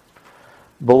saying.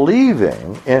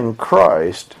 Believing in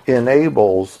Christ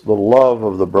enables the love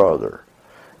of the brother.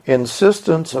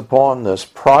 Insistence upon this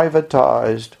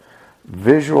privatized,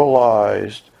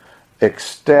 visualized,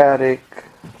 ecstatic,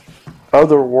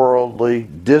 otherworldly,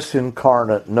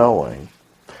 disincarnate knowing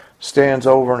stands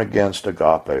over and against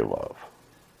agape love.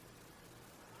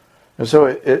 And so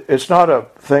it's not a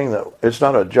thing it's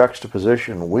not a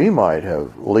juxtaposition we might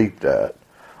have leaped at.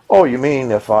 Oh, you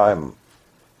mean if I'm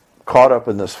caught up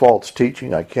in this false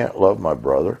teaching, I can't love my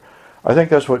brother? I think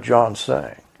that's what John's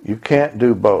saying. You can't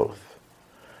do both.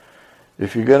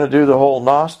 If you're going to do the whole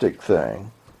Gnostic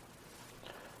thing,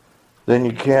 then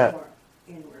you can't.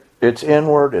 It's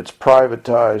inward, it's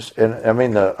privatized, and I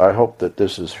mean, I hope that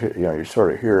this is, you're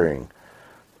sort of hearing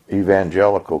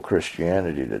evangelical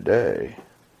Christianity today,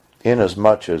 in as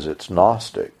much as it's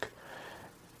Gnostic,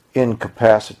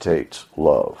 incapacitates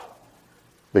love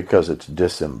because it's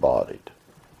disembodied.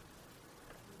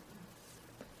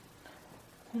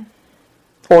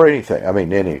 Or anything. I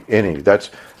mean, any. That's,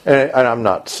 and I'm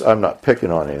not picking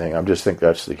on anything. I just think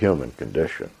that's the human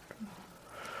condition.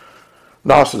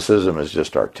 Gnosticism is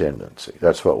just our tendency.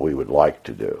 That's what we would like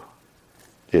to do.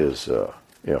 Is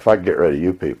if I could get rid of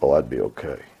you people, I'd be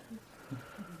okay.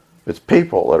 It's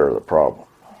people that are the problem.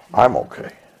 I'm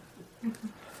okay.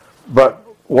 But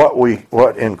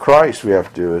what in Christ we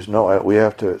have to do is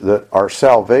that our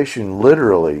salvation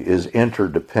literally is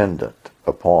interdependent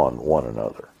upon one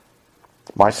another.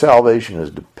 My salvation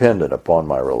is dependent upon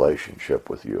my relationship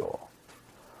with you all.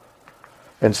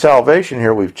 And salvation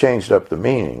here, we've changed up the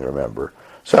meaning, remember.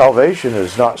 Salvation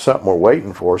is not something we're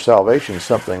waiting for. Salvation is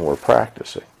something we're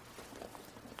practicing.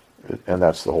 And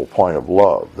that's the whole point of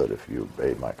love, that if you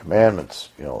obey my commandments,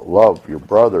 love your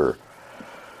brother,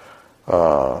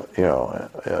 love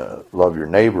your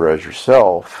neighbor as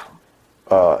yourself,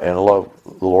 and love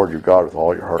the Lord your God with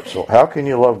all your heart. So how can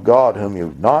you love God whom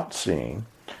you've not seen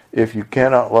if you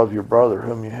cannot love your brother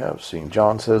whom you have seen?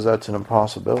 John says that's an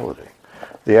impossibility.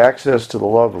 The access to the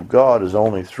love of God is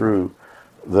only through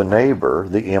the neighbor,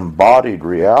 the embodied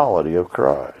reality of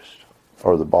Christ,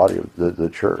 or the body of the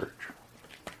church.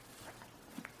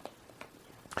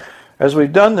 As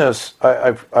we've done this,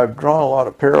 I've drawn a lot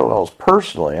of parallels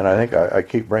personally, and I think I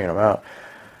keep bringing them out,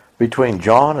 between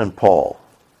John and Paul.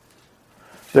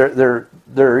 They're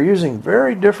using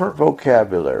very different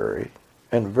vocabulary,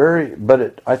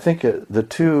 I think the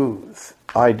two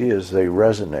ideas, they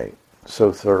resonate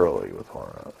so thoroughly with one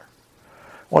another.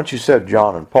 Once you said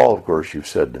John and Paul, of course, you've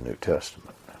said the New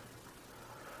Testament.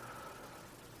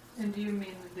 And do you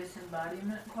mean the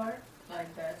disembodiment part?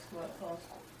 Like that's what Paul's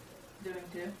doing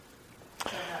too?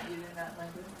 So not using that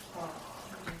language?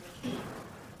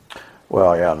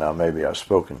 Well, yeah, now maybe I've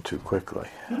spoken too quickly.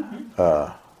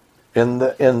 In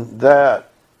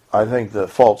that, I think the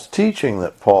false teaching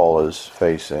that Paul is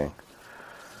facing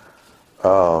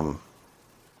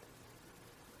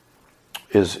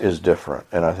is different,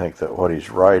 and I think that what he's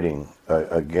writing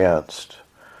against,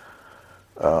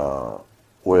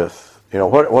 with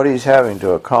what he's having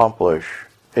to accomplish,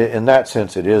 in that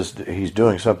sense, he's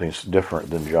doing something different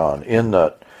than John. In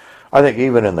that, I think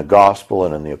even in the gospel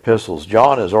and in the epistles,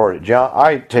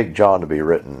 I take John to be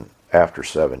written after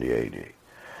 70 AD.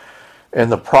 And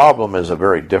the problem is a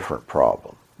very different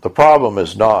problem. The problem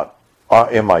is not,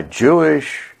 am I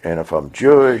Jewish? And if I'm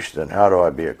Jewish, then how do I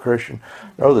be a Christian?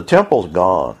 No, the temple's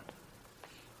gone.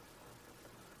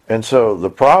 And so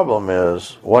the problem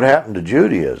is, what happened to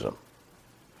Judaism?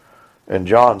 And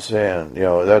John's saying,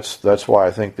 that's why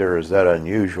I think there is that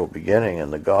unusual beginning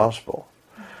in the gospel.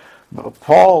 But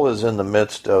Paul is in the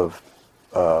midst of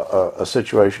a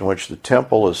situation in which the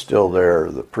temple is still there,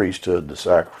 the priesthood, the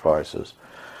sacrifices.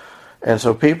 And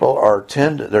so people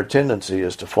their tendency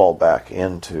is to fall back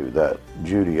into that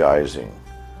Judaizing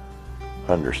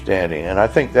understanding. And I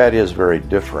think that is very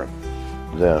different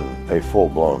than a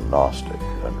full-blown Gnostic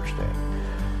understanding.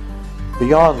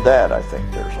 beyond that, I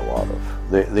think there's a lot of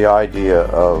the idea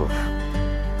of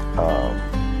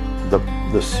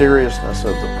the seriousness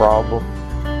of the problem,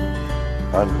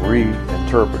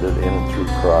 reinterpreted in and through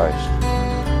Christ.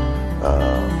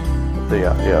 The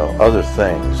other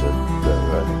things that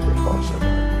I think there's lots of.